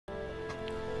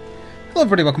Hello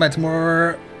everybody, welcome back to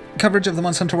more coverage of the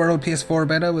Monster Hunter World PS4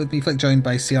 beta with me, Flik, joined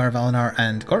by CR, Valinar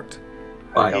and Court.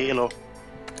 Hello.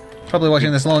 Probably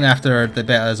watching this long after the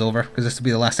beta is over, because this will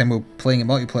be the last time we're playing in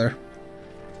multiplayer.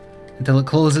 Until it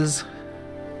closes.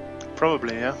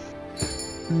 Probably, yeah.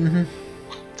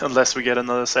 Unless we get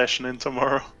another session in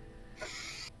tomorrow.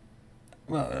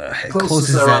 Well, it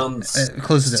closes at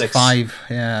six. 5,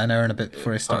 yeah, an hour and a bit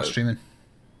before I start streaming.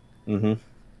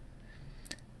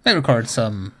 I record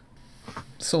some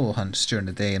solo hunts during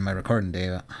the day in my recording day,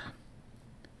 but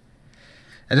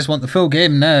I just want the full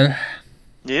game now.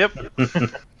 Yep.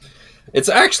 It's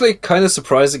actually kind of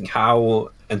surprising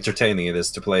how entertaining it is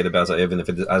to play the beta, even if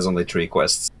it has only 3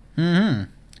 quests. Well,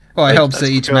 it helps that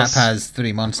each map has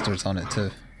 3 monsters on it too.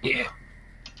 Yeah.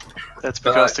 That's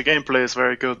because the gameplay is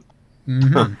very good.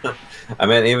 I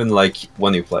mean, even like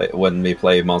when we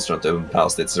play Monster Hunter in the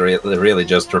past, it's really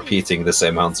just repeating the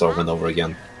same hunts over and over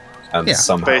again. And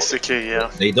somehow, basically, yeah.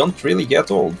 They don't really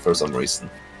get old for some reason.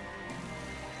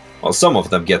 Well, some of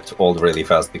them get old really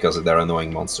fast because they're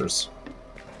annoying monsters.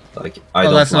 Like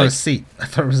that's not a seat. I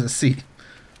thought it was a seat.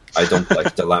 I don't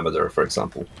like Delamador, for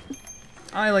example.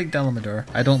 I like Delamador.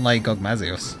 I don't like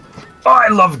Gogmazios. Oh, I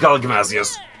love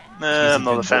Galgamazius! I'm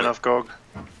not a fan of Gog.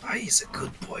 Ah, he's a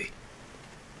good boy.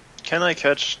 Can I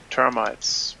catch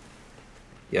termites?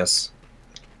 Yes.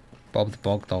 Bob the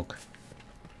Bog Dog.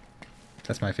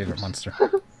 That's my favourite monster.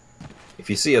 If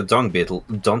you see a dung beetle,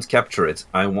 don't capture it.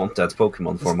 I want that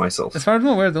Pokemon for myself. As far as I'm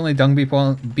aware, the only dung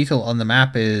beetle on the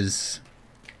map is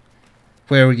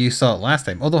where you saw it last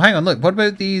time. Although, hang on, look, what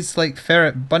about these like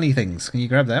ferret bunny things? Can you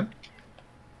grab them?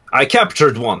 I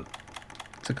captured one!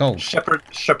 What's it called? Shepherd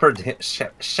hair.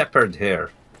 Shepherd hair.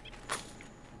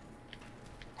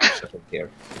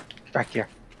 Back here.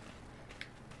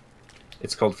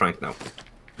 It's called Frank now.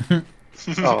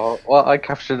 Oh, well, I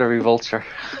captured a revulture.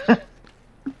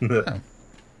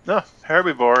 No,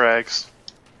 herbivore eggs.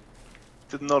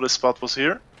 Didn't know this spot was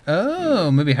here.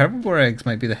 Oh, maybe herbivore eggs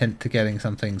might be the hint to getting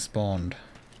something spawned.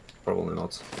 Probably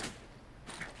not.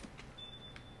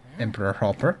 Emperor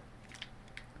Hopper.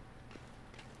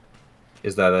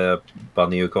 Is that a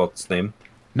bunny you caught name?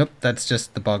 Nope, that's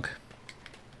just the bug.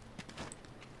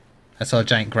 I saw a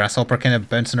giant grasshopper kind of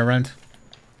bouncing around.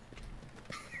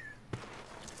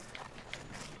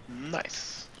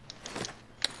 Nice.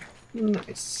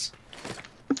 Nice.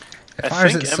 I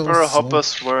think Emperor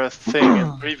Hoppers were a thing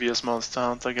in previous Monster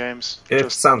Hunter games. It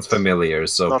just sounds familiar,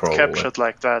 so not probably. captured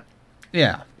like that.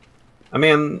 Yeah. I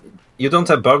mean, you don't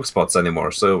have bug spots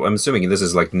anymore, so I'm assuming this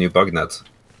is like the new bug net.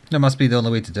 That must be the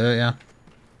only way to do it, yeah.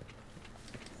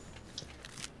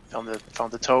 Found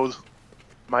the toad.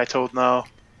 My toad now.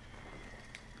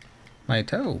 My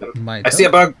toe. I see a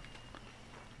bug!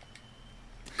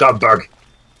 God bug!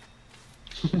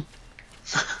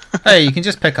 Hey, you can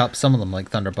just pick up some of them, like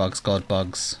thunderbugs, god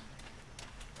bugs.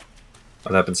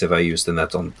 What happens if I use the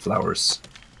net on flowers?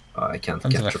 I can't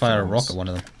What capture happens if I fire a flowers. rock at one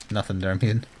of them? Nothing, they're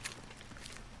immune.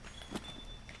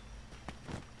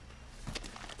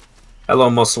 Hello,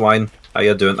 moss swine. How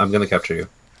you doing? I'm gonna capture you.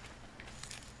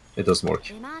 It doesn't work.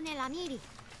 So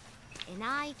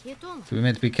we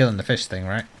meant to be killing the fish thing,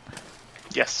 right?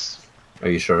 Yes. Are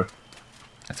you sure?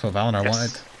 That's what Valinar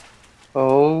wanted.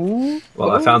 Oh.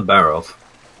 Well, I found Barrel.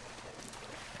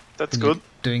 That's And good. you're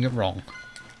doing it wrong.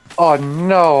 Oh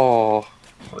no!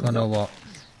 Oh no, what?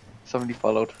 Somebody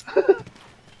followed.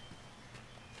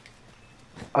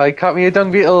 I caught me a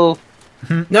dung beetle!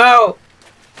 No!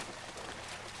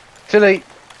 Too late!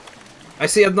 I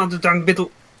see another dung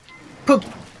beetle. Poop!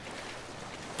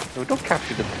 No, don't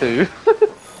capture the poo.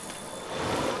 Okay,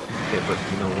 but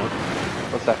you know what?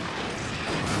 What's that?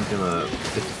 I'm gonna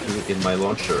put the poo in my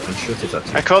launcher and shoot it at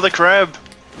you. I caught a crab.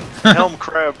 Helm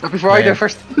crab. Before I go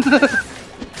first. It's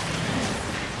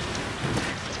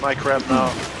my crab now.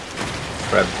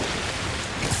 Crab.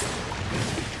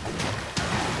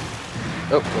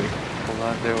 Oh, wait. Hold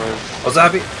on, there was... Also,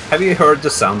 have you heard the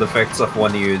sound effects of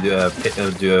when you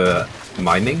do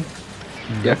mining?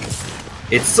 Yeah.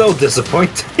 It's so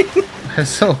disappointing.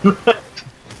 So.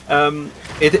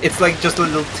 It's like just a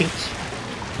little tink.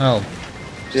 Oh.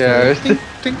 Yeah, it's Ding,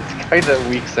 ding. kind of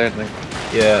weak sounding.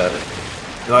 Yeah.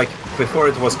 Like before,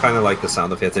 it was kind of like the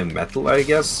sound of hitting metal, I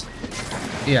guess.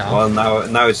 Yeah. Well,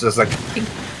 now it's just like. Tink.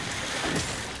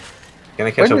 Can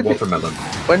I catch a watermelon?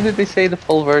 When did they say the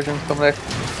full version's coming out?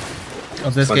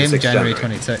 Of this game, 26 January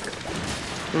January.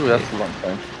 26th. Ooh, that's a long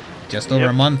time. Just over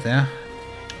a month, yeah.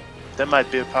 There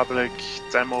might be a public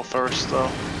demo first,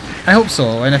 though. I hope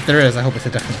so, and if there is, I hope it's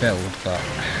a different build, but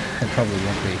it probably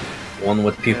won't be. One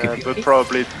with puky Yeah, it would puky.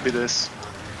 probably be this.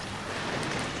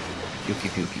 Puky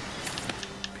puky.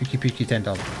 Pookie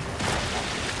 $10.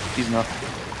 He's not.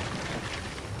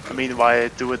 I mean, why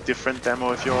do a different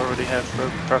demo if you already have a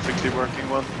perfectly working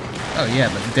one? Oh yeah,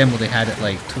 but the demo they had at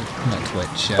like not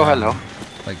Twitch. Oh, hello.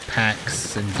 Like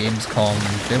PAX and Gamescom,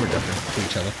 they were different to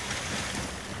each other.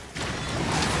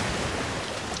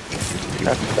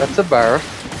 That's a bar.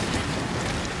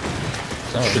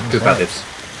 So, Should poop at it.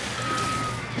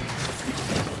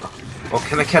 Oh,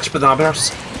 can I catch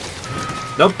Banabras?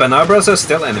 Nope, Banabras are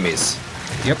still enemies.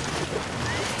 Yep.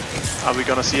 Are we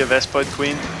gonna see a Vespoid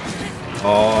Queen?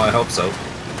 Oh, I hope so.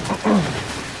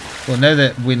 Well, now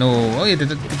that we know... Oh yeah,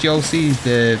 did you all see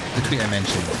the tweet I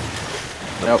mentioned?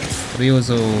 Nope.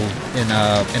 Ryozo, in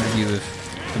an interview with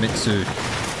Famitsu,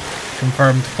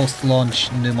 confirmed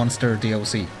post-launch new monster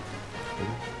DLC.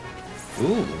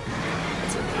 Ooh,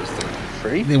 that's interesting.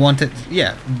 Free? They want it...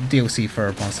 Yeah, DLC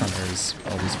for Monster Hunter is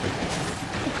always free.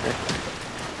 Okay.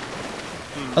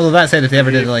 Although that said, if they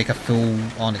ever did like a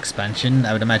full-on expansion,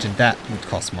 I would imagine that would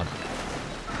cost money.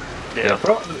 Yeah.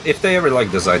 If they ever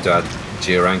like decide to add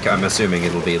G rank, I'm assuming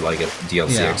it'll be like a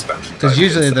DLC expansion. Because type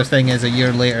usually instead. the thing is a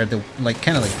year later, they'll, like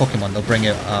kind of like Pokemon, they'll bring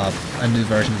out a new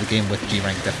version of the game with G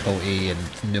rank difficulty and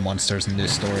new monsters and new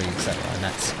story, etc. And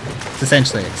it's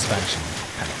essentially expansion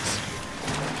packs.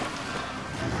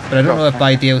 But I don't know if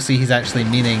by DLC he's actually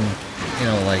meaning, you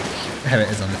know, like how it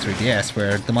is on the 3DS,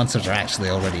 where the monsters are actually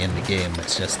already in the game.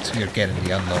 It's just you're getting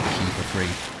the unlock key for free,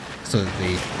 so that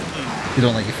they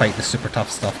don't let you fight the super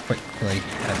tough stuff quickly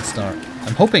at the start.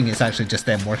 I'm hoping it's actually just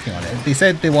them working on it. They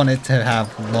said they want it to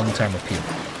have long-term appeal.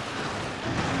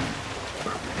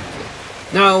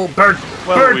 No, Bird!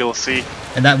 Well, Bird! we'll see.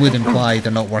 And that would imply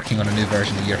they're not working on a new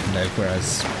version a year from now,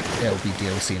 whereas it'll be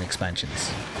DLC and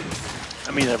expansions.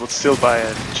 I mean, I would still buy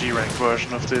a G rank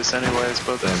version of this anyways,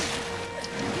 but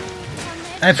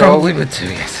I probably would too,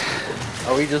 yes.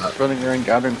 Are we just running around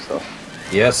gathering stuff?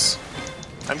 Yes.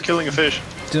 I'm killing a fish.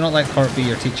 Do not let Court be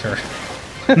your teacher.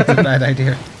 It's a bad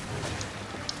idea.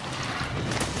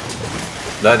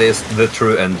 That is the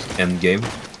true end game.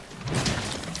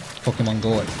 Pokemon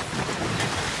Go it.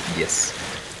 Yes.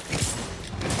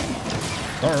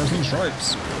 Stars and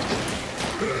Stripes.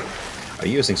 Are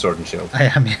you using Sword and Shield?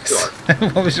 I am, yes.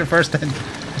 What was your first time?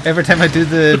 Every time I do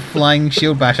the flying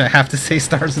shield bash, I have to say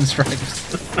Stars and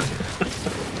Stripes.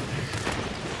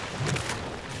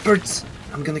 Birds!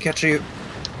 I'm gonna catch you.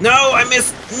 No, I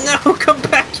missed! No, come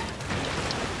back!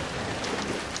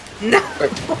 No!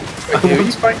 Who are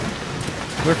you fighting?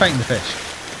 We're fighting the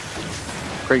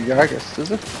fish. Great Yargus, is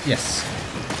it? Yes.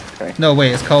 Okay. No,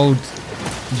 wait, it's called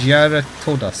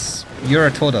Gyaratodas.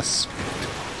 Euratodus.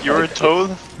 You're a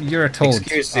toad? Euratoad.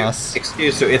 Excuse you. Us.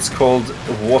 Excuse you, it's called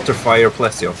Water Fire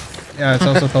Plesio. Yeah, it's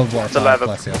also called Water lava.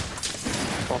 Plesio.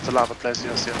 Want the lava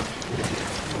Plesios, yeah.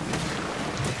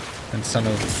 And son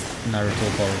of Naruto,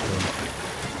 Boruto,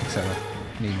 etc.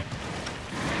 Me.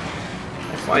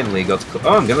 I finally got.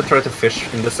 Oh, I'm gonna try to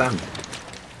fish in the sand.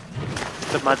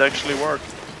 That might actually work.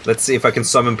 Let's see if I can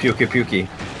summon Puki Puki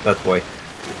that way.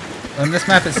 On this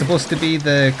map, it's supposed to be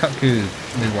the Kutku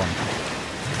new one.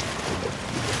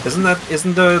 Isn't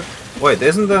the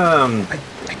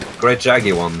Great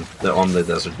Jaggy one on the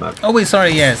desert map? Oh wait,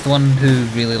 sorry, yeah, it's the one who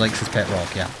really likes his pet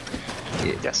rock, yeah.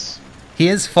 Yes. He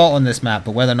is fought on this map,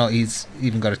 but whether or not he's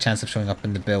even got a chance of showing up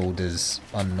in the build is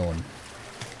unknown.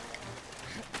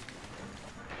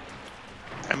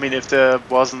 I mean, if there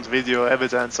wasn't video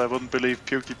evidence, I wouldn't believe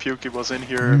Puki Puki was in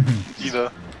here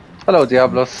either. Hello,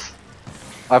 Diablos.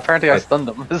 Apparently I stunned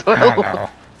him as well. Hello.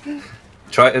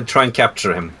 Try and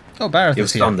capture him. Oh, Barrett You've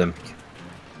is here. stunned him.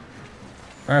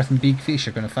 Barrett and Big Fish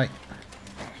are going to fight.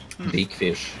 Big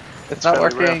fish. It's not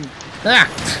very working. Ah!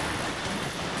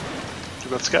 You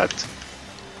got Skyped.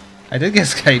 I did get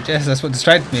Skyped, yes, that's what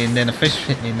distracted me, and then a fish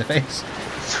hit me in the face.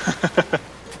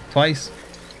 Twice.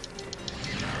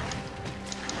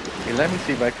 Okay, let me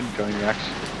see if I can join the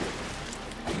action.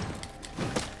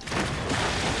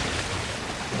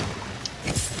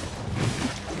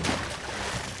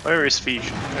 Where is fish?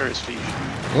 Where is fish?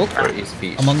 Oh, Where is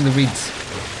fish? among the reeds.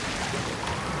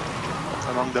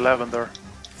 Among the lavender.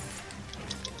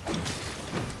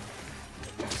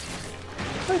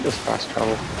 I just fast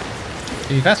travel.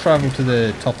 If you fast travel to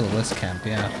the top of the list camp,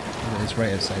 yeah. It's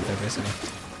right outside there, basically.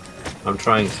 I'm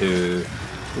trying to.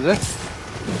 Is it?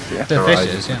 Yeah. The Alright.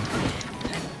 fishes, yeah.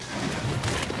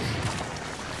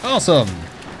 Awesome!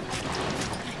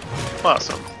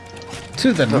 Awesome.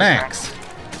 To the max!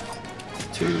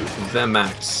 To the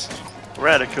max.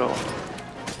 Radical.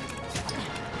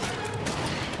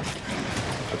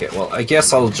 Okay, well, I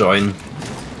guess I'll join.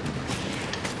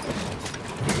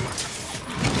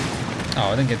 Oh,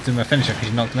 I didn't get to do my finisher because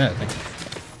you knocked him out, I think.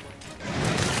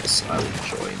 Yes, I will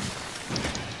join.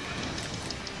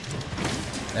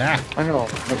 Ah! I know,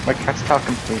 my cat's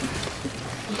talking to me.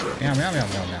 Meow, meow, meow,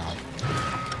 meow, meow.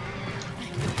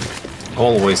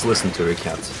 Always listen to your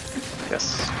cat.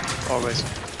 Yes, always.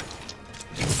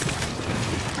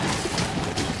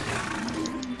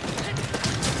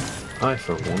 I,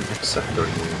 for one, accept your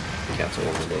cat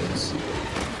overloads.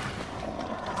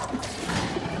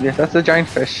 Yes, that's a giant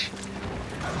fish.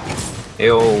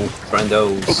 Heyo,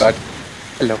 friendos. Oh god.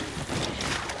 Hello.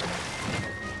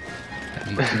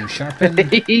 Need to sharpen.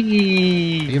 Are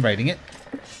you riding it?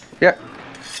 Yeah.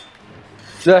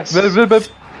 Yeah. Blub, blub, blub.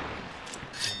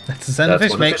 That's the sound a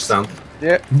That's fish what a fish makes. sound.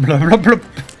 Yeah. Blub, blub, blub.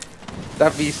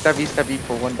 Stabby, stabby, stabby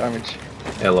for 1 damage.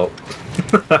 Hello.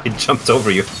 I jumped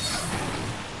over you.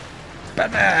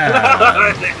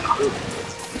 Banana!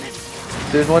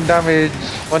 There's 1 damage.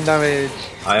 1 damage.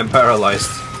 I am paralyzed,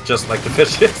 just like the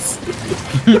fishes.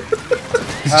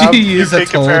 Did you use a Pick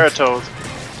a toad? paratoad.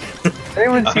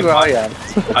 Anyone see where I am?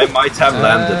 I might have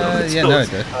landed on it. Yeah, no, I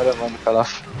did. I don't mind, fell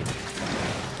off.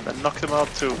 And knock them out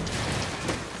too.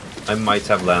 I might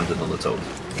have landed on the toad.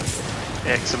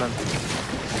 Excellent.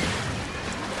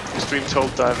 Extreme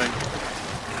toad diving.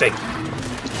 Big.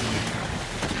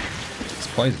 It's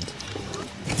poisoned.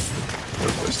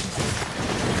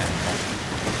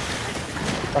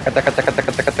 Taka, taka, taka,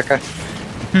 taka, taka, taka.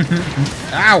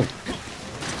 Ow!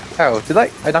 Oh, did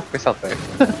I? I knocked myself out.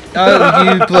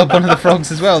 Oh, you blew up one of the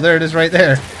frogs as well. There it is, right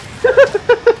there.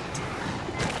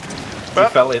 You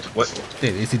fell it. What?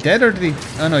 Dude, is he dead or did he?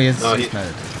 Oh no, he's No, he's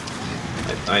mad.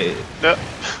 I No.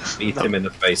 beat him in the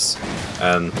face,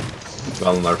 and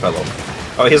Valnar fell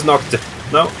off. Oh, he's knocked.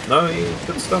 No, he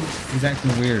got stunned. He's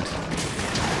acting weird.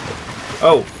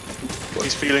 Oh,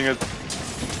 He's feeling it.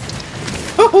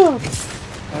 Oh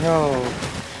no.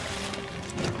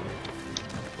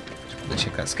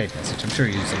 Check that Skype message. I'm sure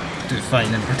you do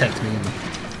fine and protect me and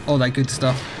all that good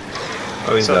stuff.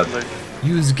 oh, he's Certainly. dead.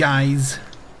 Use guys.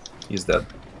 He's dead.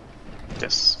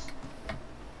 Yes.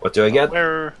 What do I get?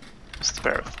 Where is the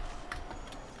parrot?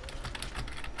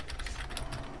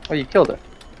 Oh, you killed it.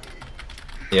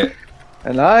 Yeah.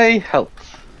 And I helped.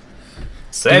 Do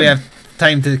Same. we have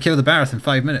time to kill the Barrett in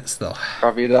 5 minutes though?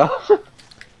 Probably not.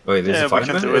 Wait, is Yeah, it we 5 can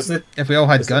minutes? do it. Isn't it? If we all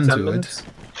had Is it guns, 10 we would. minutes?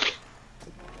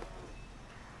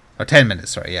 Or 10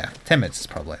 minutes, sorry, yeah. 10 minutes is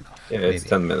probably enough. Yeah, it's maybe.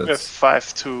 10 We have minutes.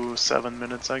 5 to 7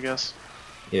 minutes, I guess.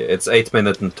 Yeah, it's 8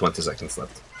 minutes and 20 seconds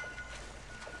left.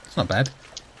 It's not bad.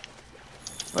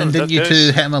 Well, And in didn't that you case- two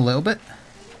hit him a little bit?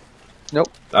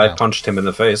 Nope. I Wow. punched him in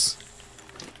the face.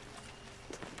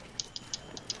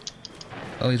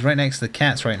 Oh, he's right next to the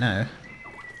cats right now.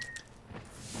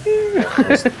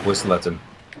 Whistle at him.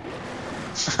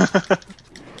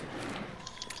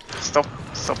 Stop,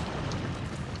 stop.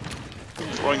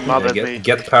 Throwing mud Yeah, at me.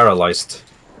 get paralyzed.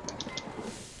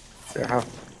 Yeah.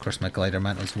 Of course, my glider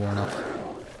mantle's worn off.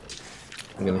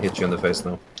 I'm gonna hit you in the face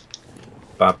now.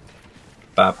 Bap.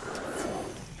 Bap.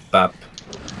 Bap.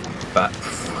 Bap.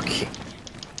 Fuck you.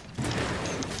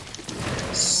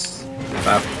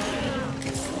 Bap.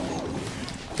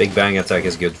 Big Bang attack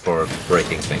is good for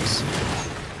breaking things.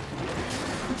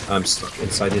 I'm stuck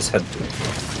inside his head.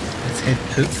 It's head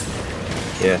poop.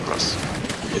 Yeah, Gross.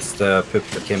 it's the poop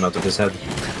that came out of his head.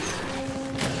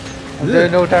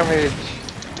 No damage.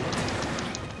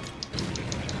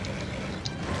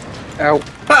 Ow.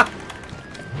 Ha!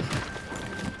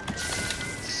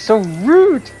 So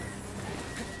rude.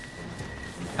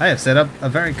 I have set up a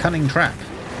very cunning trap.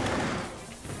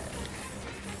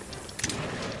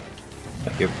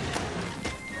 Thank you.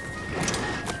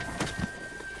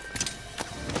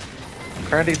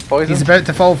 Apparently it's poison. He's about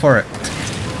to fall for it.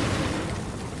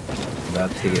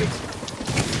 That he is.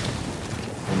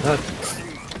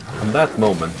 And that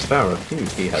moment, Farrah knew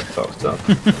he had fucked up.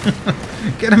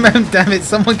 Get him out, damn it!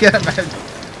 Someone get him out!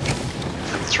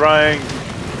 I'm trying.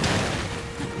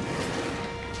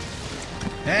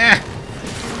 Ah!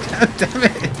 God damn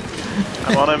it!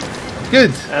 I'm on him.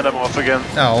 Good! And I'm off again.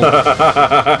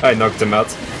 Oh, I knocked him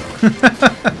out.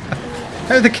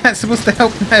 how are the cats supposed to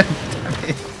help now? Damn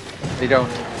it! They don't.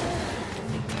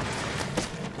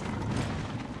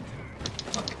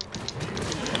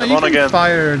 Oh, I'm you on can again.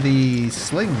 fire the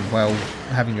sling while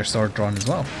having your sword drawn as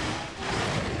well.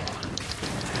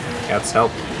 Cats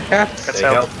help. Cats. Cats They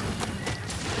help.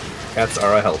 help. Cats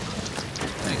are a help.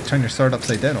 Right, turn your sword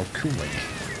upside down, oh cool like.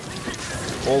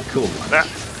 All cool. Ah,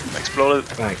 exploded.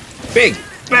 Bang. Big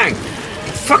bang.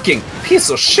 Fucking piece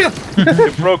of shit.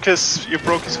 You broke his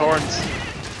horns.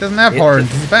 Doesn't have Hit horns,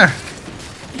 the- he's back.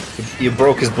 You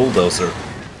broke his bulldozer.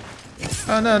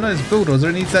 Oh no, no, it's bulldozer,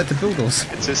 it needs that to bulldoze.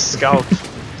 It's his scalp.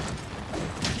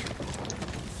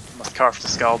 Must carve the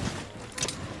scalp.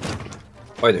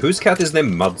 Wait, whose cat is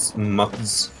named Muds?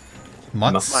 Muds.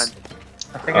 Mutts? Mine.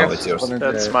 I think Oh, I've it's yours. one of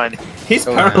That's the- mine. He's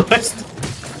Oh, paralyzed.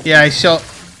 Yeah, I shot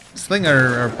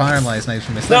Slinger or Paralyzed Knives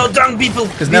from my No, Slinger. dung beetle.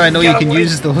 Because now I know you Get can away.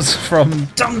 use those from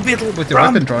Dung beetle. with your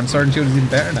run. weapon drawn. Sword and Shield is even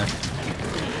better now.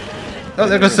 Oh,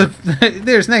 there goes the.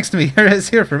 There's next to me. Here it is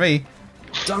here for me.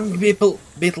 Dung beetle.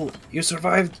 Beetle, you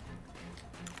survived.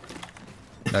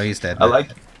 No, he's dead. I now. like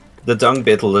the dung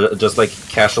beetle that just like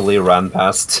casually ran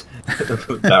past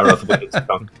Dareth with its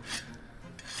tongue.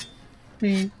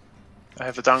 I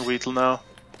have a dung beetle now.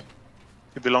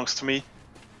 It belongs to me.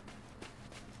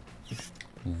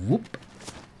 Whoop.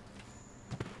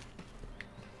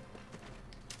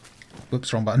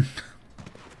 Whoops, wrong button.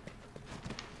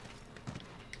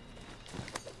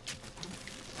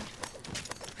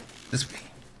 This way.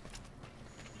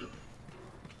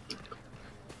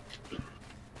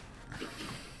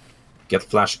 Get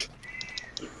flashed.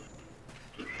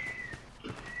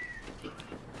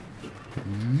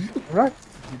 Right.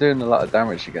 Doing a lot of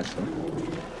damage against them.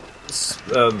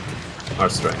 Are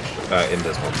strange in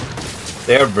this one.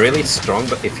 They are really strong,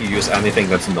 but if you use anything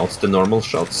that's not the normal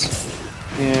shots,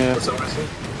 Yeah. for some reason,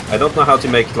 I don't know how to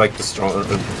make like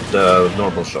the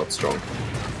normal shot strong.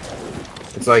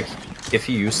 It's like if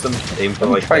you use them, aim for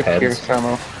like Try the head. Pierce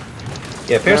ammo.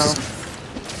 Yeah, Pierce. No.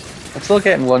 I'm still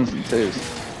getting 1s and 2s.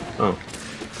 Oh,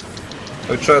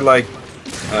 I would try like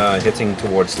hitting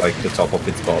towards like the top of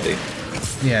its body.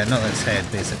 Yeah, not its head,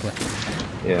 basically.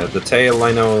 Yeah, the tail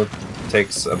I know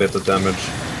takes a bit of damage.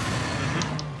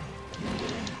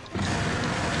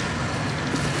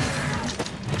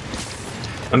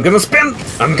 I'm gonna spin!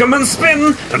 I'm gonna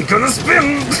spin! I'm gonna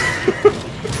spin!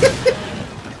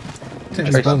 I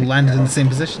think we both landed in the same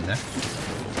position there.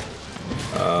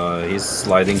 He's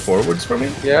sliding forwards for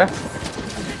me. Yeah.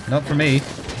 Not for me.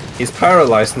 He's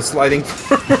paralyzed and sliding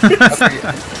forward.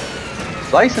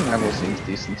 Slicing ammo seems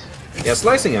decent. Yeah,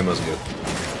 slicing ammo's good.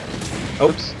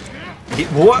 Oops.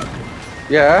 What?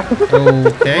 Yeah.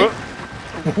 Okay.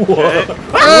 What?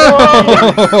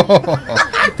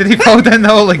 Did he fall down the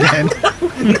hole again?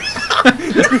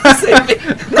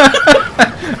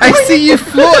 I see you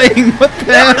floating! What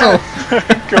the hell?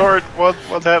 Gord,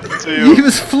 what happened to He you?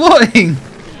 was floating!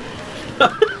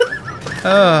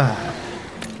 I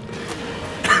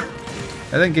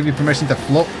didn't give you permission to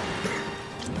float.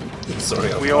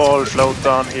 Sorry. We all float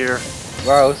down here.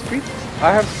 Wow, speed.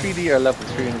 I have speedy or level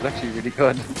 3 and it's actually really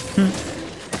good.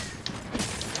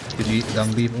 Did you eat the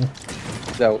dung beetle?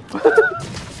 No. Oh,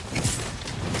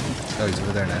 he's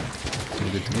over there now.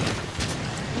 Seems good to me.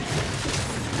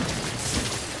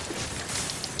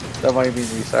 That might be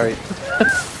me, sorry.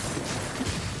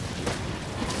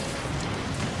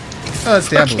 Oh, it's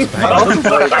Diablo's behind.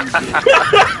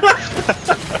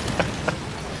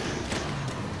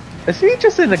 Is he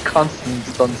just in a constant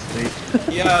stun state?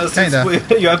 Yeah, Kinda.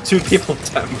 you have two people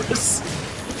hammers.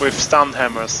 With stun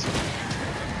hammers.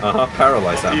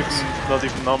 Paralyzed hammers. Not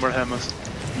even normal hammers.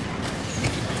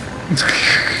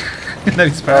 Now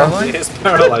he's paralyzed. He's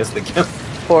paralyzed again.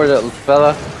 Poor little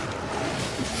fella.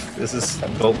 This is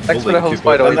Thanks for the host,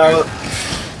 by the way. Now,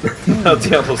 now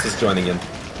Diablos is joining in.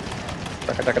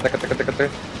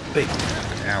 Big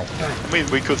Ow. I mean,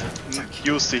 we could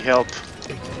use the help.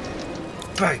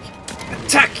 bag.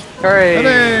 Attack! Hooray!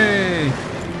 Hooray!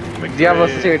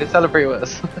 Diablos is here to celebrate with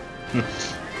us.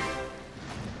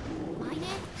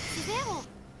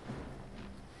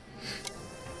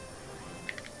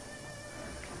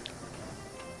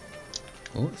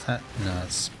 Oh, what's that? No,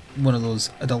 it's one of those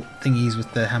adult thingies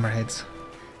with the hammerheads.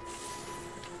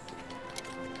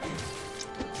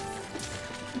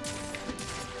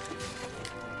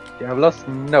 Diablos?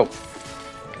 No.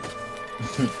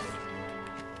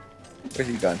 Where's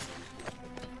he gone?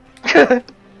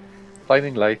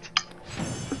 Finding light.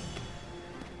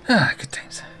 Ah, good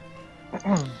times.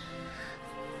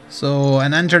 So,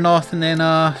 an Andronaut and then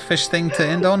a fish thing to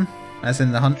end on? As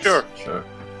in the hunt? Sure. Sure.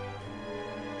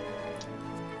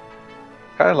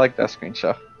 Kinda like that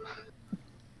screenshot.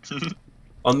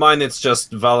 On mine, it's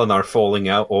just Valinar falling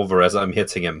out over as I'm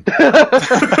hitting him.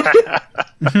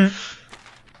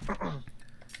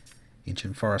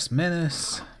 Ancient Forest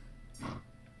Menace.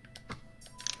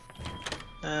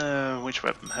 Which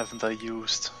weapon haven't I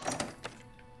used?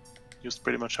 Used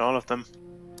pretty much all of them.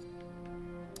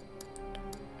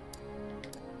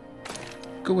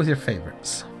 Go with your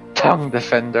favourites. Tongue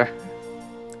Defender.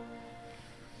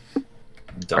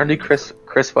 Apparently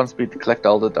Chris wants me to collect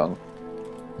all the dung.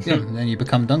 Yeah, and then you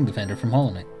become Dung Defender from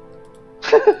Hollow Knight.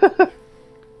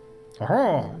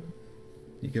 Oh!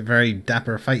 You get very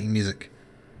dapper fighting music.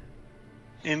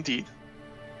 Indeed.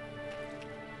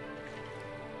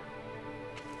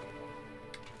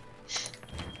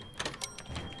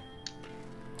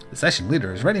 The session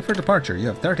leader is ready for departure. You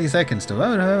have 30 seconds to...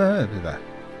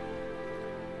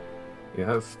 You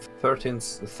have 13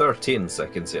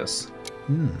 seconds, yes.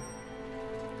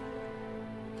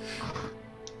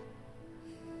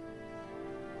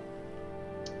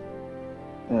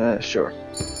 Sure.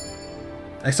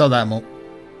 I saw that, Mo.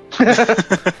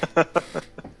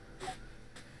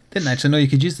 Didn't actually know you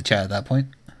could use the chat at that point.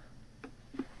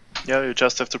 Yeah, you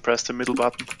just have to press the middle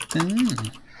button.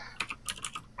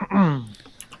 The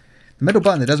middle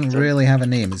button, it doesn't really have a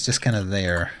name. It's just kind of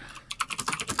there.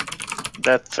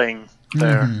 That thing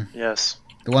there, yes.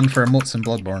 The one for emotes in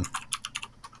Bloodborne.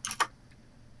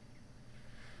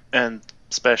 And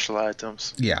special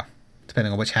items. Yeah,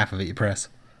 depending on which half of it you press.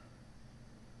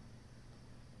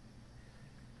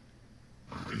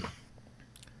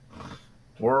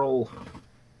 Whirl.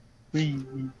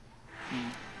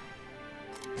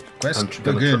 Quest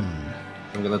begin.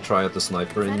 I'm gonna try out the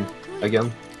sniper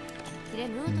again.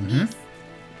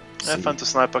 I found the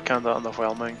sniper kinda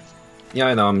underwhelming. Yeah,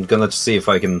 I know. I'm gonna see if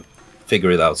I can figure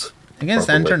it out. Against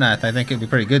properly. Internet, I think it'd be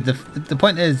pretty good. The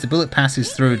point is, the bullet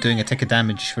passes through doing a tick of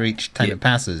damage for each time it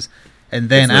passes. And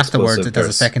then It's an afterwards explosive it does a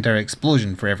burst. secondary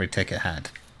explosion for every tick it had.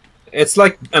 It's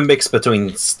like a mix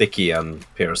between Sticky and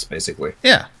Pierce, basically.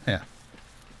 Yeah, yeah.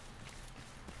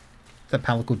 The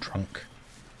Palico drunk.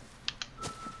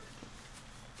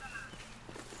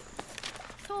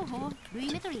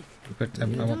 But I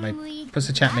want my... What's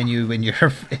the chat menu when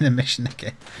you're in a mission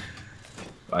again?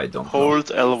 I don't know. Hold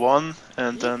L1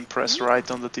 and then press right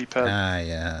on the D-pad. Ah,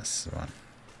 yes. The one.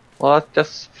 Well, that's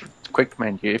just quick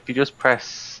menu. If you just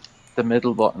press the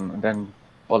middle button and then,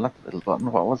 well, not the middle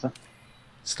button. What was it?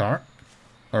 Start?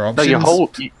 Or No, options?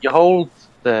 you hold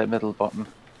the middle button.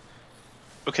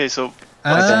 Okay, so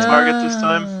what's the target this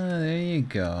time? There you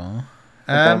go.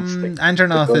 And then stick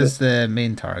Andronoth with is the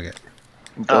main target.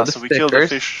 Go to So we kill the stickers.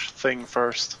 fish thing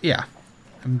first. Yeah.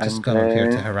 I'm just And going up here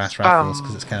to then harass spam. Raffles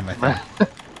because it's kind of my thing.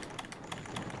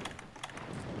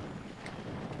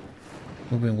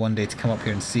 Hoping one day to come up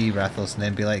here and see Rathos and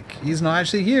then be like, he's not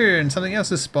actually here and something else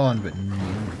has spawned, but no.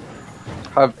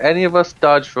 Have any of us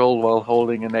dodge roll while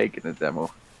holding an egg in a demo?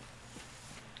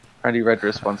 Any red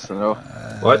response to know?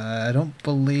 What? I don't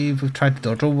believe we've tried to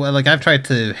dodge roll. Well, like, I've tried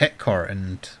to hit Court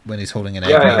and when he's holding an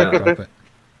egg, Yeah, I drop it.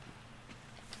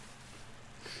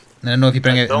 And I know if you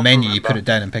bring I out the don't menu, you remember. put it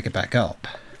down and pick it back up.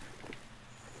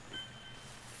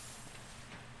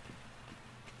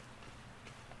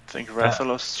 I think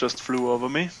Rathalos just flew over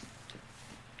me.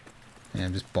 Yeah,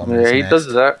 I'm just bombing Yeah, his he nest.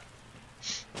 does that.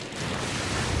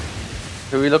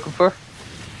 Who are we looking for?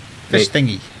 Fish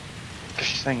thingy.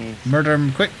 Fish thingy. Murder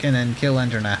him quick and then kill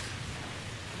Andronath.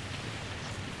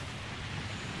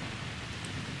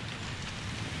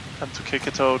 Time to kick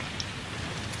a toad.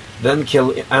 Then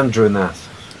kill Andrew Nath.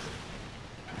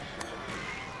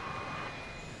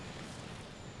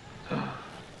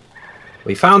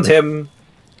 We found him.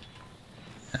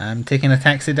 I'm taking a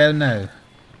taxi down now.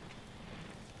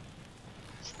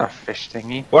 It's not fish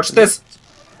thingy. Watch this.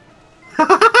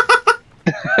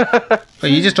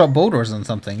 Wait, you just dropped boulders on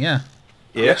something, yeah.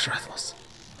 Yeah. Yes, Rathos.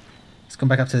 Let's come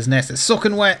back up to his nest. It's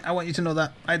soaking wet. I want you to know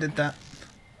that. I did that.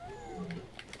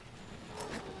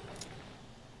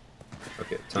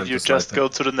 Okay, time Did you to just snipe go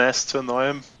to the nest to annoy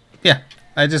him? Yeah.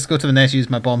 I just go to the nest, use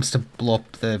my bombs to blow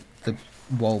up the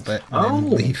wall bit, and then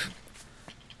Oh. leave.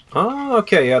 Oh,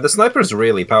 okay, yeah, the sniper's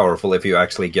really powerful if you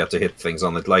actually get to hit things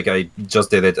on it. Like, I just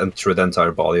did it and through the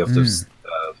entire body of the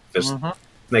fish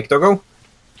snake doggo.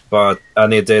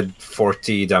 And it did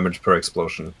 40 damage per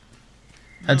explosion.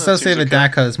 I'd still that say seems the okay.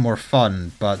 Daka is more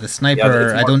fun, but the it's sniper,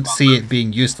 more I don't fun, see it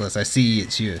being useless. I see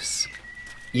its use.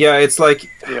 Yeah, it's like,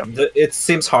 Yeah. it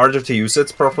seems harder to use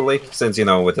it properly, since, you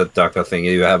know, with the Daka thing,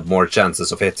 you have more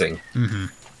chances of hitting.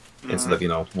 Instead of, you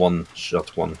know, one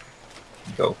shot, one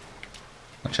go.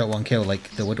 One shot, one kill, like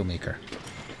the Widowmaker.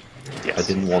 Yes. I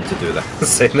didn't want to do that.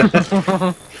 Say that.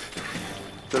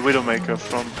 The Widowmaker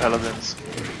from Paladins.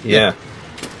 Yeah.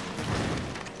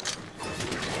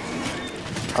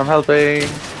 I'm helping.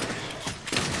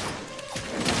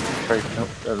 Sorry, nope,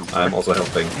 that doesn't I'm work. also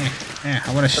helping.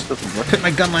 I want to That doesn't work. put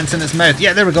my gun lance in his mouth.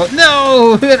 Yeah, there we go.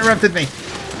 No! Who interrupted me?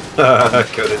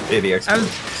 Could it be the I explosion?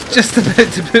 was just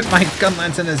about to put my gun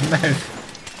lance in his mouth.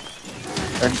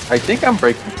 And I think I'm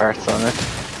breaking parts on it.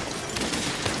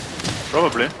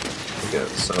 Probably. Okay,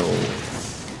 so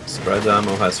spread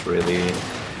ammo has really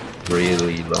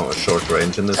long, short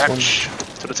range in this one. Catch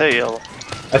to the tail.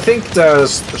 I think the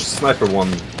sniper one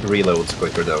reloads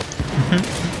quicker though,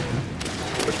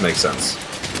 which makes sense.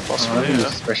 Possibly, Use yeah.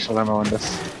 special ammo on this.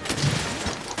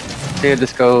 See how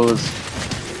this goes.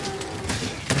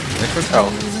 Which was Oh,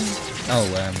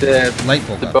 the the light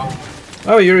bulb. the gun. bow.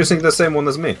 Oh, you're using the same one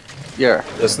as me. Yeah.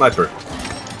 The sniper.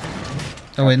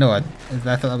 Oh wait, no, I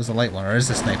thought that was the light one, or is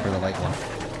the sniper the light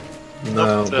one?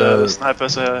 No, the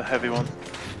sniper's a heavy one.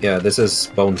 yeah, this is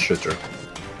bone shooter.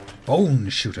 Bone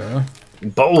shooter.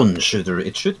 Bone shooter.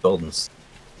 It shoots bones.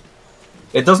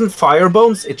 It doesn't fire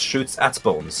bones. It shoots at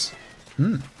bones.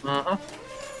 Mm-hmm.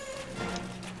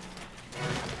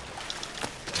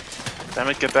 Damn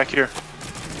it, get back here.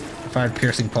 Fired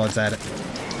piercing pods at it,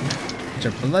 which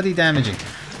are bloody damaging.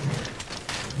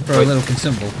 For a Wait. little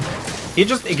consumable. He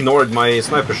just ignored my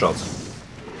sniper shot.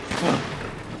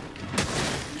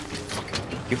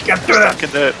 You can't do that! Stuck in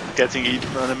the getting eaten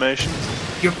animation.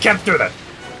 You can't do that!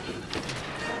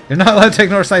 You're not allowed to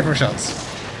ignore sniper shots.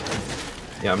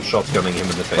 Yeah, I'm shotgunning him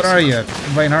in the face. What are you,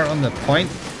 Reinhardt on the point?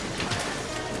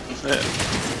 Yeah.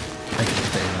 Thank you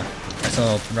for saying that. I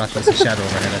saw Rathless' shadow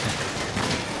overhead, I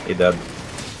think. He dead.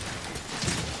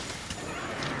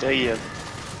 Damn.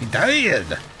 He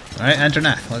died! Alright, enter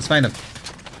Nath. Let's find him.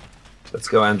 Let's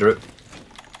go, Andrew.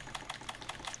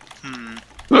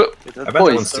 I bet no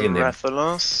one's seen him.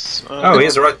 Rathalos. Oh,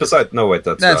 he's right beside. No, wait,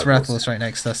 that's Rathalos right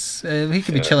next to us. He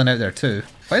could be chilling out there too.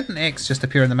 Why didn't X just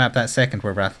appear on the map that second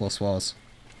where Rathalos was?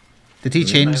 Did he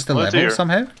change the level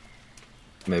somehow?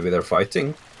 Maybe they're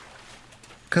fighting.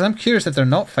 Because I'm curious, if they're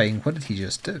not fighting, what did he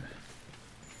just do?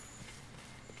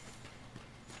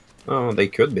 Oh, they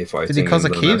could be fighting. Did he cause a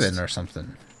in the cave-in nest. or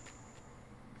something?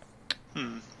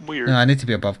 Weird. No, I need to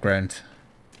be above ground.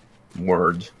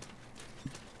 Word.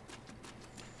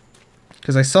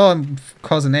 Because I saw him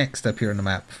cause an X to appear on the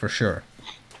map, for sure.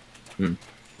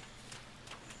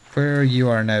 Where you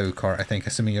are now, Cort, I think,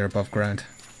 assuming you're above ground.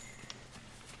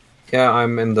 Yeah,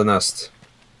 I'm in the nest.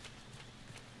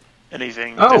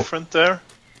 Anything Oh. different there?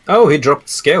 Oh, he dropped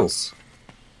scales.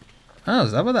 Oh,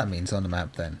 is that what that means on the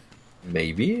map then?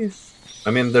 Maybe. I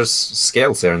mean, there's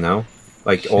scales here now.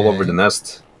 Like, all over Okay. the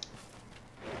nest.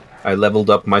 I leveled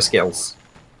up my scales.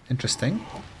 Interesting.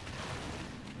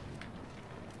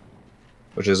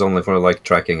 Which is only for, like,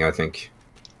 tracking, I think.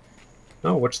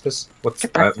 Oh, watch this. What's...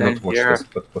 Get I back have not down watched here. this,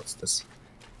 but what's this?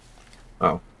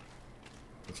 Oh.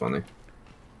 Funny.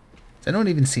 Has anyone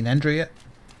even seen Andrew yet?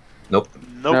 Nope.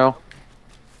 Nope. No.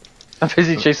 I'm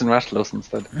busy chasing Rathalos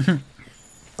instead. I'm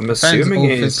Found assuming old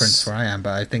he's... footprints where I am,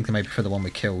 but I think they might be for the one we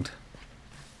killed.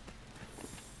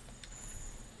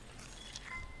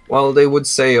 Well, they would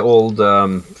say old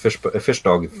fish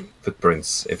dog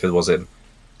footprints if it was him.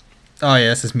 Oh yeah,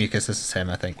 this is Mucus, this is him,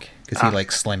 I think. Because he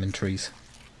likes slime and trees.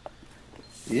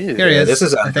 Ew. Here he is, this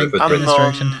is I Andrew think, in footprints. this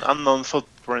direction. Unknown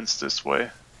footprints this way.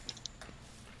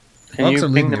 Can Logs you are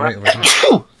ping leading me them right up?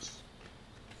 over here.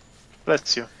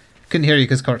 Bless you. Couldn't hear you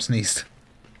because Cort sneezed.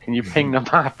 Can you ping the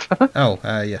map? Oh,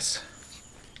 yes.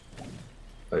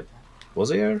 Was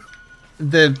he here?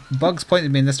 The bugs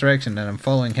pointed me in this direction and I'm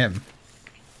following him.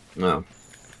 No.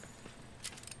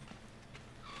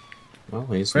 Well,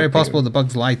 he's Very not possible here. the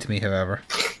bugs lied to me, however.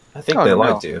 I think Oh, they no.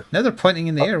 lied to you. Now they're pointing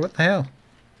in the air, what the hell?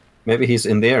 Maybe he's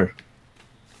in the air.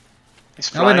 He's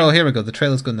Oh flying. wait, no, here we go, the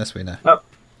trail is going this way now. Oh,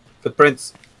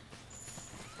 footprints.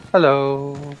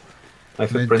 Hello. My We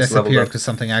footprints leveled disappeared up. because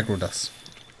something aggroed us.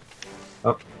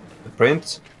 Oh,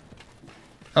 footprint.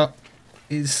 Oh,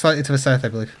 he's slightly to the south, I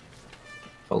believe.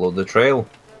 Follow the trail.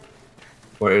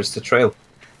 Where is the trail?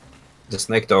 The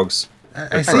snake dogs.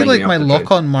 I see following like up my the trail.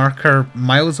 lock-on marker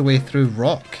miles away through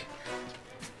rock.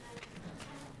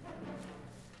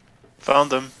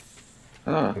 Found him.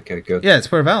 Oh. Okay, good. Yeah,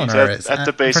 it's where He's Valinor at- is. at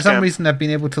the base For some camp. reason, I've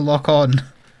been able to lock on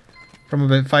from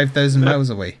about 5,000 miles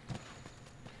away.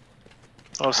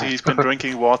 Oh, see, he's been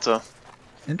drinking water.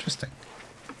 Interesting.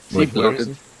 He Wait, where is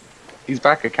bloated. He's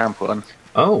back at Camp 1.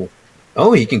 Oh.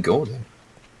 Oh, he can go there.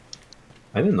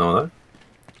 I didn't know that.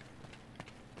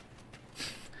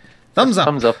 Thumbs up.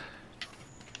 Thumbs up.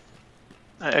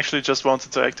 I actually just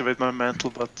wanted to activate my mantle,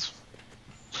 but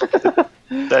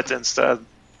that instead.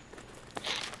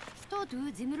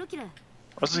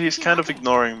 Also, he's kind of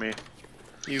ignoring me,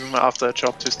 even after I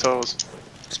chopped his toes.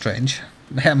 Strange.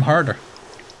 Hit him harder.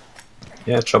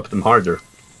 Yeah, chop them harder.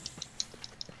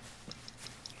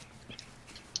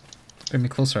 Bring me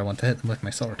closer. I want to hit them with my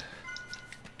sword.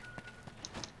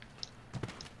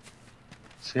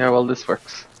 See how well this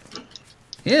works.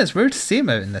 Yeah, it's weird to see him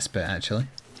out in this bit, actually.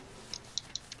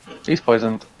 He's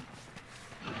poisoned.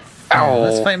 Yeah, Ow!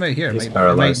 let's fight him out here. He's It might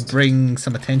paralyzed. bring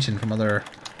some attention from other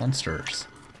monsters.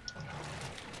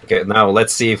 Okay, now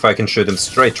let's see if I can shoot him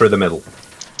straight through the middle.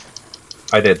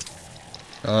 I did.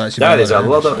 Oh, that should That be is a damage.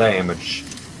 lot of damage.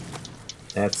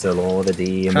 That's a lot of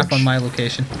damage. Trap on my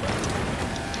location.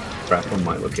 Trap on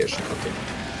my location. Okay.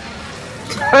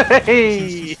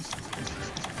 Hey!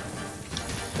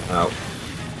 Ow.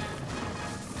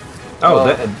 Oh,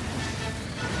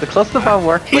 the cluster bomb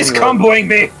worked. he's pretty well. comboing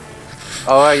me!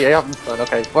 Oh, yeah, you haven't done.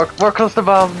 Okay, more cluster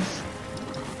bombs.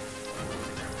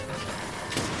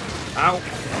 Ow!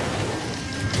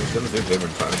 He's gonna do bigger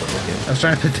time, but okay. I was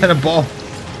trying to put down a ball.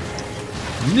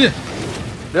 Yeah.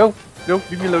 No,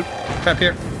 leave me alone. Crap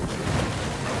here.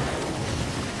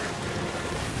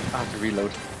 I have to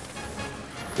reload.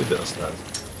 Who does that?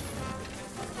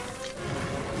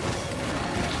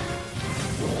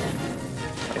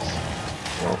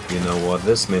 Well, you know what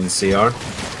this means, CR.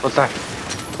 What's that?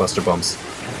 Cluster bombs.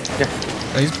 Yeah.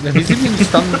 Have you been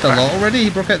stunned a lot already? He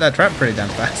broke out that trap pretty damn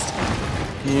fast.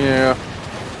 Yeah.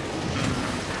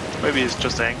 Maybe he's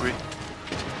just angry.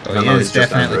 Oh, No, he no, is he's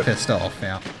just definitely angry. pissed off,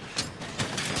 yeah.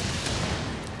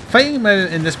 Fighting him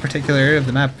out in this particular area of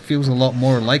the map feels a lot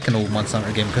more like an old Monster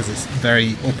Hunter game because it's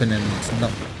very open and it's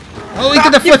not... Oh, he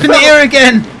did a flip in the air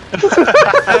again!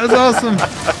 That was awesome!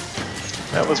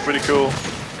 That was pretty cool.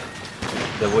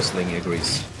 The whistling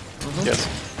agrees. Yes.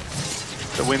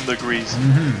 The wind agrees.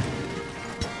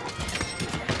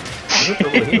 Is it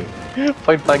over here?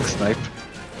 Point blank snipe.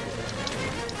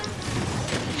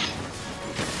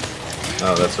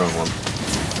 Oh, that's the wrong one.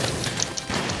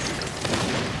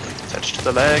 Attached to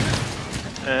the leg.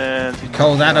 And he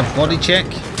Call that a body check?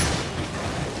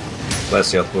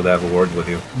 Lesiot would have a word with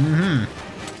you.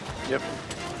 Yep.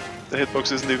 The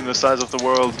hitbox isn't even the size of the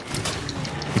world.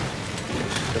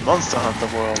 The Monster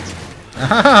Hunter world.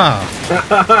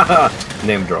 Aha!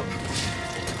 Name drop.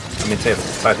 I mean,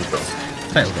 title drop.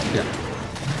 Title drop, yeah.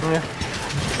 Yeah.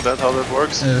 Is that how that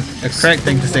works? The correct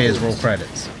thing to say is roll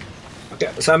credits.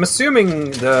 Okay, so I'm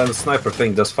assuming the sniper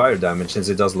thing does fire damage since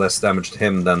it does less damage to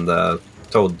him than the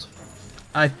toad.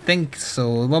 I think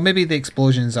so. Well, maybe the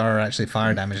explosions are actually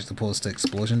fire damage as opposed to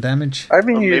explosion damage. I've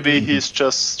been Or using, maybe he's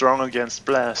just strong against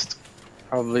blast.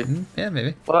 probably. Yeah,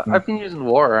 maybe. Well, I've been using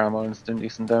water ammo and it's doing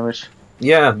decent damage.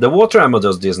 Yeah, the water ammo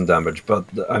does decent damage, but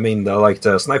I mean, like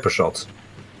the sniper shots.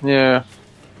 Yeah.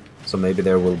 So maybe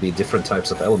there will be different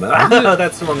types of elements.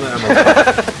 That's the wrong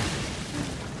ammo.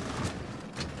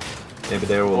 Maybe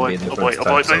there will be different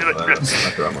types of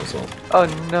sniper ammo as well. Oh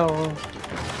no.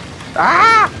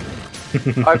 Ah!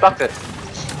 I blocked it. I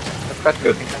forgot to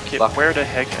Good. Okay, block. where the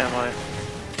heck am I?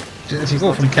 If you go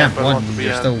not from the camp camp I 1, want to be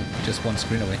you're at. still just one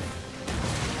screen away.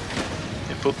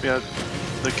 He put me at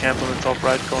the camp on the top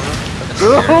right corner.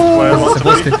 You're Where I want to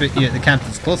supposed be. to put you at the camp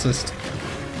that's closest.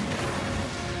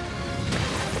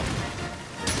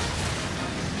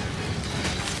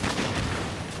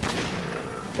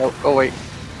 No, go away.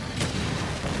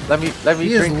 Let me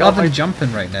He is drink all loving my...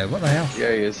 jumping right now. What the hell?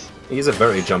 Yeah, he is. He's a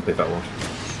very jumpy fellow.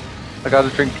 I gotta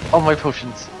drink all my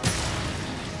potions.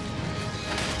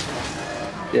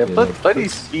 Yeah, Yeah, but bloody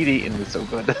please. speed eating is so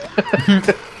good.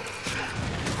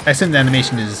 I assume the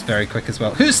animation is very quick as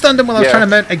well. Who stunned him while I was Yeah. trying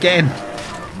to mount again?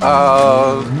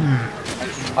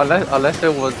 Unless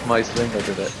it was my sling that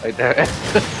did it. I doubt it.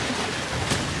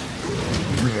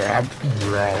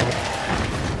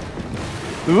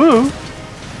 Ooh.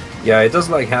 Yeah, it does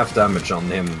like half damage on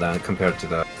him than compared to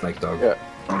the snake dog. Yeah.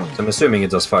 So I'm assuming it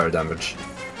does fire damage.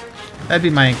 That'd be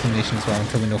my inclination as well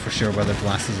until we know for sure whether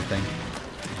blast is a thing.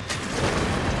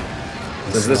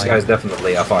 Because this Slime. guy's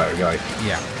definitely a fire guy.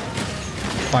 Yeah.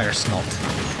 Fire snot.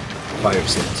 Fire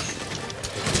slit.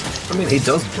 I mean, he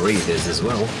does breathe it as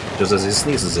well, just as he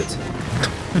sneezes it.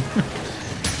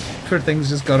 Poor thing's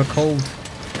just got a cold.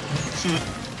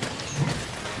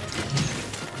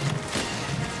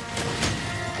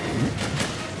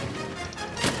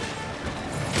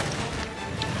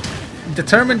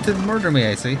 Determined to murder me,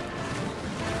 I see.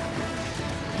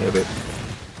 Maybe.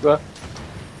 What?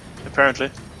 Apparently.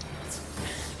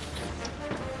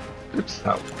 Oops.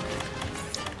 Ow.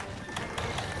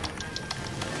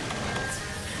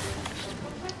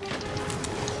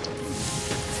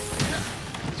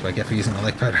 That's what I get for using the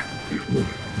light powder.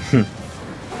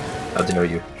 How dare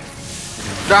you?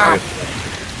 Ah!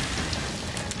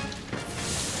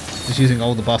 Just using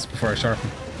all the boss before I sharpen.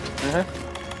 Uh-huh.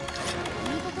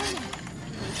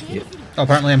 Yeah. Oh,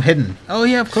 apparently I'm hidden. Oh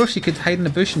yeah, of course you could hide in a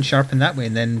bush and sharpen that way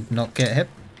and then not get hit.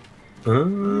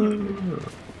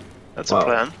 That's Wow. a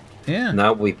plan. Yeah.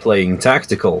 Now we playing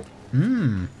tactical.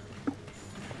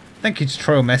 Thank you to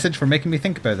Troll Message for making me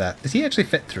think about that. Does he actually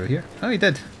fit through here? Oh, he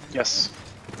did. Yes.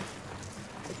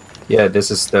 Yeah, this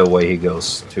is the way he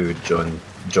goes to join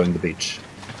the beach.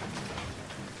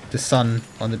 The sun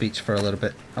on the beach for a little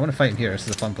bit. I want to fight him here. This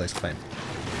is a fun place to fight.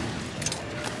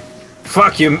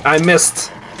 Fuck you! I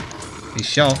missed. He's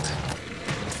shot.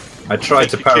 I tried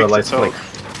to think you kicked paralyze the toad.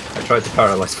 Flik. I tried to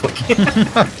paralyze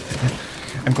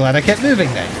Flik. I'm glad I kept moving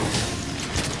then.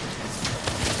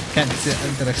 Can't.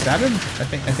 Did I stab him? I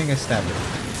think I stabbed him.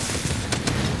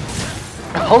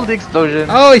 Hold the explosion.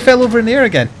 Oh, he fell over in the air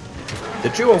again.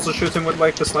 Did you also shoot him with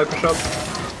like the sniper shot?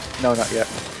 No, not yet.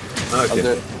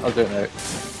 Okay. I'll do it now.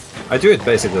 I do it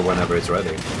basically whenever it's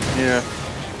ready. Yeah.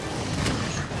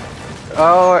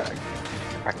 Oh.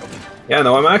 Back up. Yeah,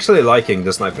 no, I'm actually liking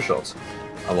the sniper shots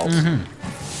a lot.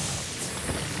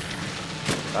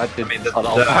 That did mean, a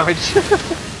lot of damage.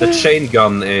 The chain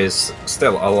gun is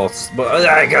still a lot, but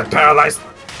I got paralyzed.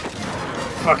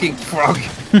 Fucking frog.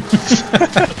 That's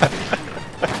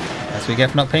what we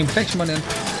get for not paying protection money in.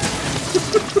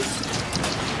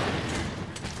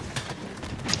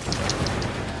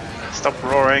 Stop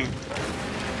roaring.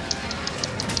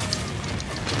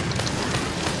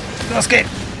 No escape!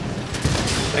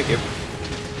 Thank you.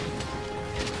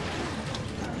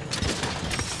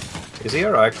 Is he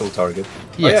our actual target?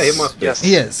 Yes. Oh yeah, he must be. Yes.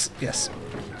 He is, yes.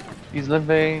 He's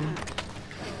limping.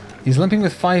 He's limping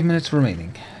with 5 minutes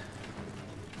remaining.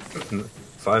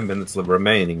 5 minutes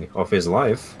remaining of his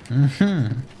life.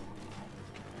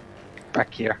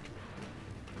 Back here.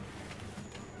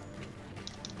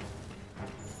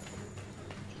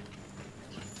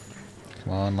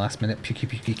 Come on, last minute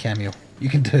Pukey cameo. You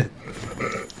can do it.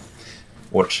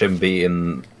 Watch him be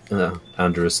in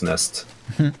Andrew's nest.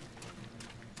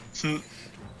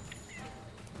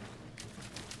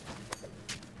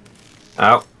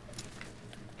 Ow.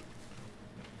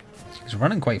 He's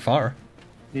running quite far.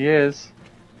 He is.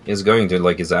 He's going to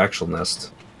like his actual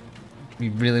nest. He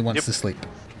really wants Yep. to sleep.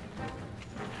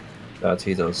 That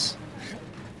he does.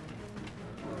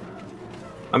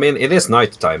 I mean, it is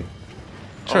night time.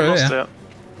 True, Almost yeah. there.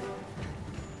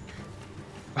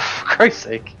 For Christ's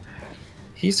sake.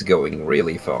 He's going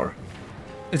really far.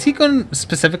 Is he going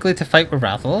specifically to fight with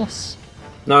Rathalos?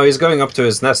 No, he's going up to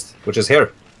his nest, which is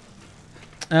here.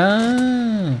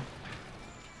 Ah.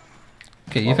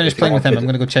 Okay, you Well, finish if you playing with want him. me I'm to-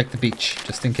 going to go check the beach,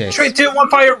 just in case. 3, 2, 1,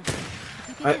 fire!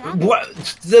 What?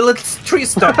 The little tree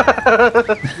stump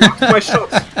blocked my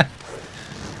shot.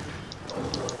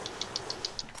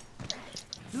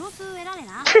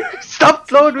 Stop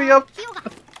blowing me up!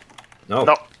 No.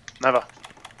 No, never.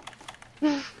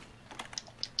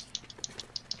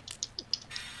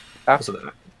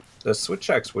 So the switch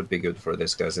axe would be good for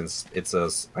this guy since it's a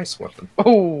ice weapon.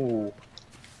 Oh.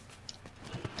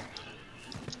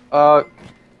 That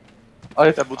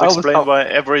would explain why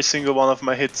every single one of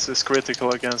my hits is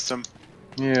critical against him.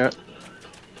 Yeah.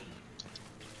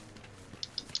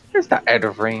 Is that out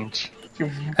of range?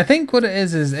 I think what it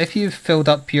is if you've filled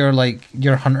up your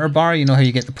your hunter bar, you know how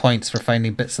you get the points for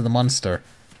finding bits of the monster.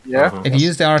 Yeah. Uh-huh. If you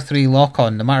use the R3 lock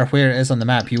on, no matter where it is on the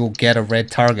map, you will get a red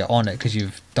target on it because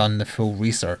you've done the full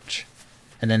research.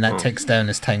 And then that ticks down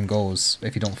as time goes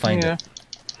if you don't find it.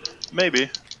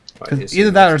 Maybe. 'Cause either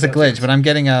that or it's a glitch, but I'm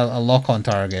getting a lock on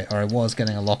target, or I was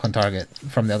getting a lock on target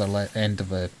from the other end of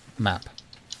the map.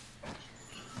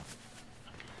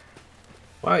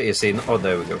 Why is he? Oh,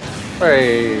 there we go.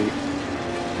 Hey.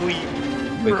 We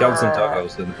killed some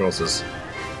tacos in the process.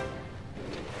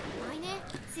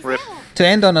 Rip. To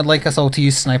end on, I'd like us all to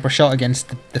use sniper shot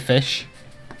against the fish.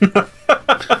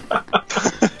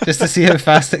 Just to see how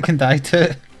fast it can die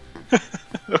to it.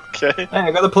 Okay. Hey,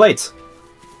 I got a plate.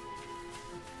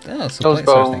 Oh, so Nose plates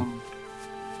are a thing. bone.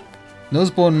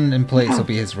 Nosebone and plates will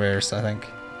be his rares, I think.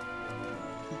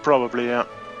 Probably, yeah.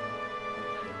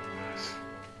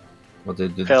 What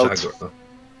did the Held. jaguar?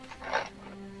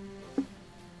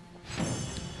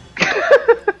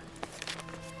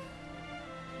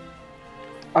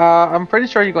 I'm pretty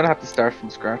sure you're gonna have to start from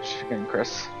scratch again,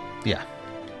 Chris. Yeah.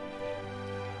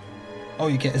 All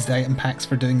you get is the item packs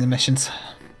for doing the missions.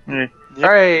 Yep.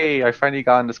 Hooray! I finally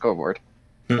got on the scoreboard.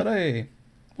 Hooray!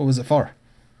 What was it for?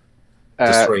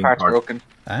 Destroying Parts part. broken.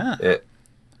 Ah. Yeah.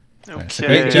 It's a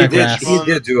great Okay. jackass. He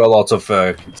did do a lot of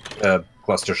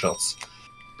cluster shots.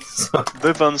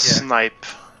 Vivan Snipe.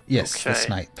 Yes, the Okay.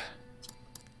 snipe.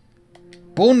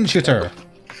 Bone shooter!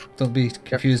 Don't be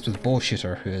confused with bow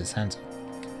shooter, who is hands up.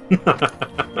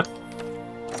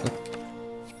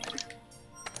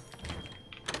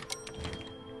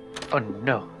 Oh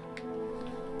no.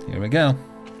 Here we go.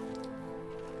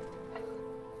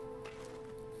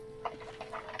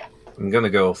 I'm gonna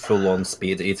go full on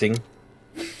speed eating.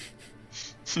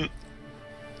 The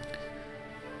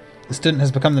student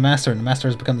has become the master, and the master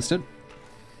has become the student.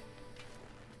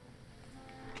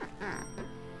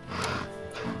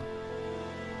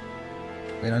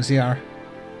 Wait on CR.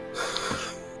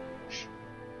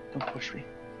 Don't push me.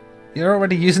 You're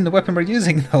already using the weapon we're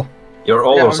using, though. You're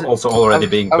Yeah, always also already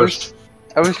being pushed.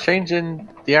 I was changing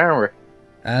the armor.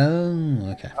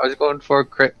 Oh, okay. I was going for a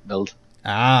crit build.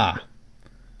 Ah.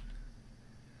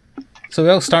 So we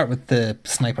all start with the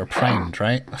sniper primed,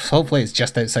 right? So hopefully it's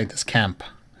just outside this camp.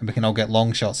 And we can all get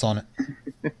long shots on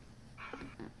it.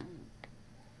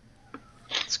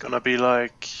 It's gonna be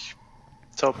like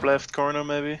top left corner,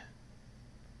 maybe.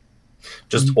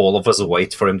 Just all of us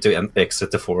wait for him to exit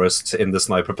the forest in the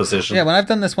sniper position. Yeah, when I've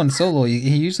done this one solo, he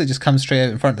usually just comes straight out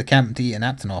in front of the camp to eat an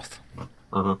Aptonoth.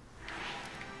 Uh-huh.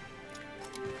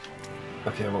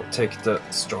 Okay, we'll take the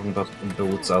strong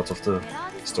bullets out of the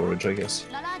storage, I guess.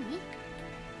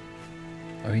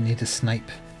 Oh, we need to snipe.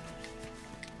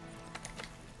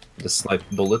 The snipe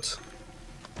bullet.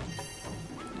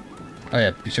 Oh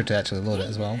yeah, be sure to actually load it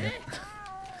as well. Yeah.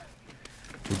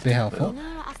 Would be helpful.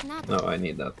 No, I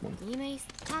need that one.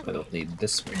 I don't need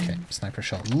this one. Okay, sniper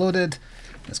shot loaded.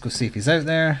 Let's go see if he's out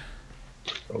there.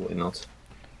 Probably not.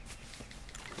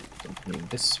 Don't need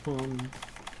this one.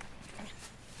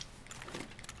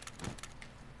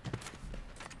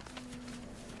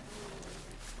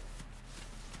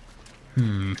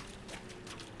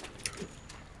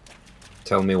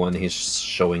 Tell me when he's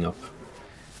showing up.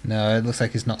 No, it looks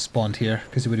like he's not spawned here,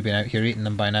 because he would have been out here eating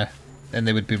them by now. Then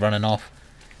they would be running off.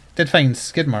 Did find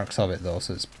skid marks of it though,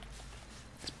 so it's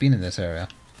been in this area.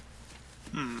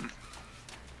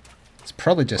 It's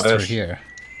probably just through here.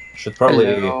 Should probably...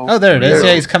 Hello. Oh, there it is.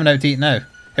 Yeah, he's coming out to eat now.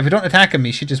 If we don't attack him,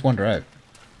 he should just wander out.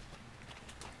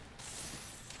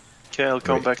 Okay, I'll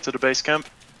come back to the base camp.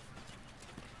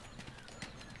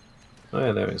 Oh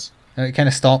yeah, there he is. Now he kind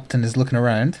of stopped and is looking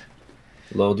around.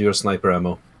 Load your sniper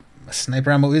ammo.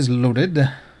 Sniper ammo is loaded.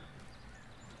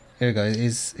 Here we go.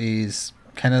 He's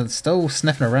kind of still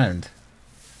sniffing around.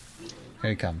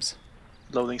 Here he comes.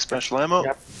 Loading special ammo.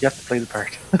 Yep, you have to play the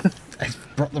part. I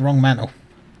brought the wrong mano.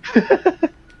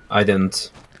 I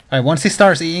didn't. Alright, once he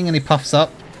starts eating and he puffs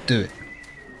up, do it.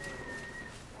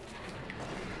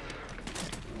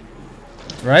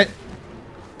 Right?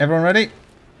 Everyone ready?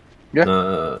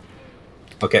 Yeah.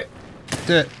 Okay.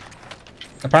 Do it.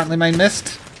 Apparently mine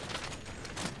missed.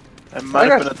 I might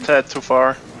have been a tad too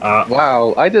far.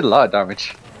 Wow, I did a lot of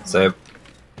damage. So,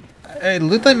 It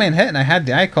looked like mine hit and I had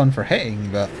the icon for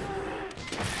hitting, but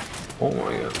oh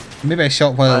my god. maybe I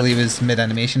shot while he was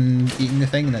mid-animation eating the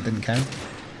thing and that didn't count.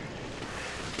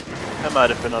 I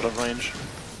might have been out of range.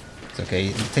 It's okay,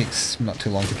 it takes not too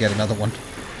long to get another one.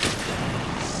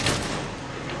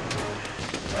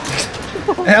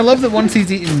 I love that once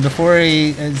he's eaten, before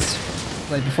he is,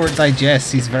 like before it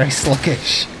digests, he's very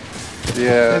sluggish.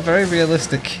 They're Yeah. very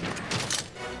realistic.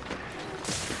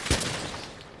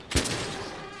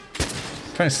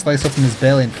 Trying to slice open his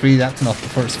belly and free that enough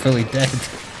before it's fully dead.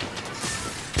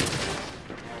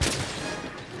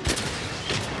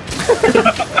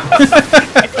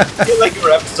 He like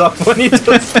wraps up when he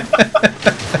does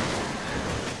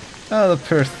Oh, the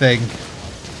poor thing.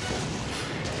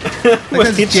 when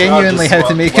That's he genuinely charges how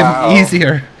to one. make Wow. him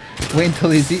easier. Wait until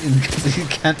he's eaten because he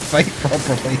can't fight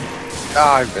properly.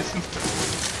 Ah, I'm missing.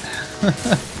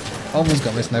 Almost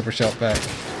got my sniper shot back.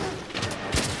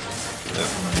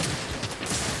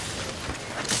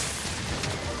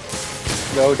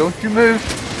 No, don't you move.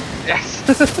 Yes.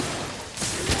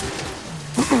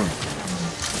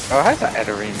 Oh, how's that at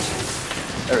a range?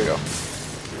 There we go.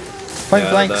 Point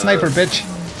Yeah, blank the- sniper, bitch.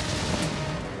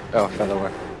 Oh, fell over.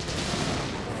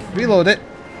 Reload it.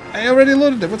 I already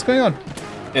loaded it. What's going on?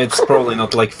 It's probably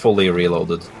not like fully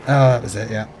reloaded. Oh, that was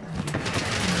it, yeah.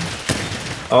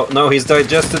 Oh no, he's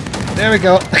digested. There we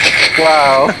go.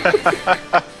 Wow.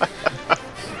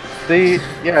 The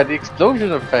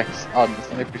explosion effects on the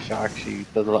sniper shot actually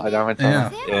does a lot of damage. Yeah.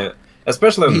 Yeah,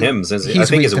 especially on him since I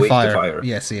think he's weak to fire.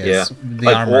 Yes, he is. Yeah, The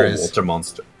like armor all is. water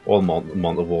monster, all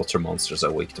water monsters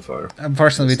are weak to fire.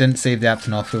 Unfortunately, we didn't save the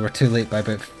Aptonoff. We were too late by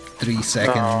about 3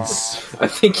 seconds. I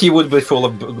think he would be full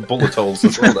of bullet holes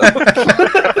as well.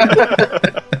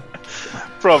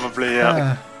 Probably,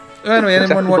 yeah. Anyway, anyone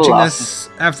Acceptable watching loss. this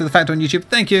after the fact on YouTube,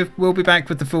 thank you. We'll be back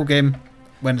with the full game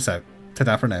when it's out.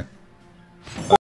 Ta-da for now.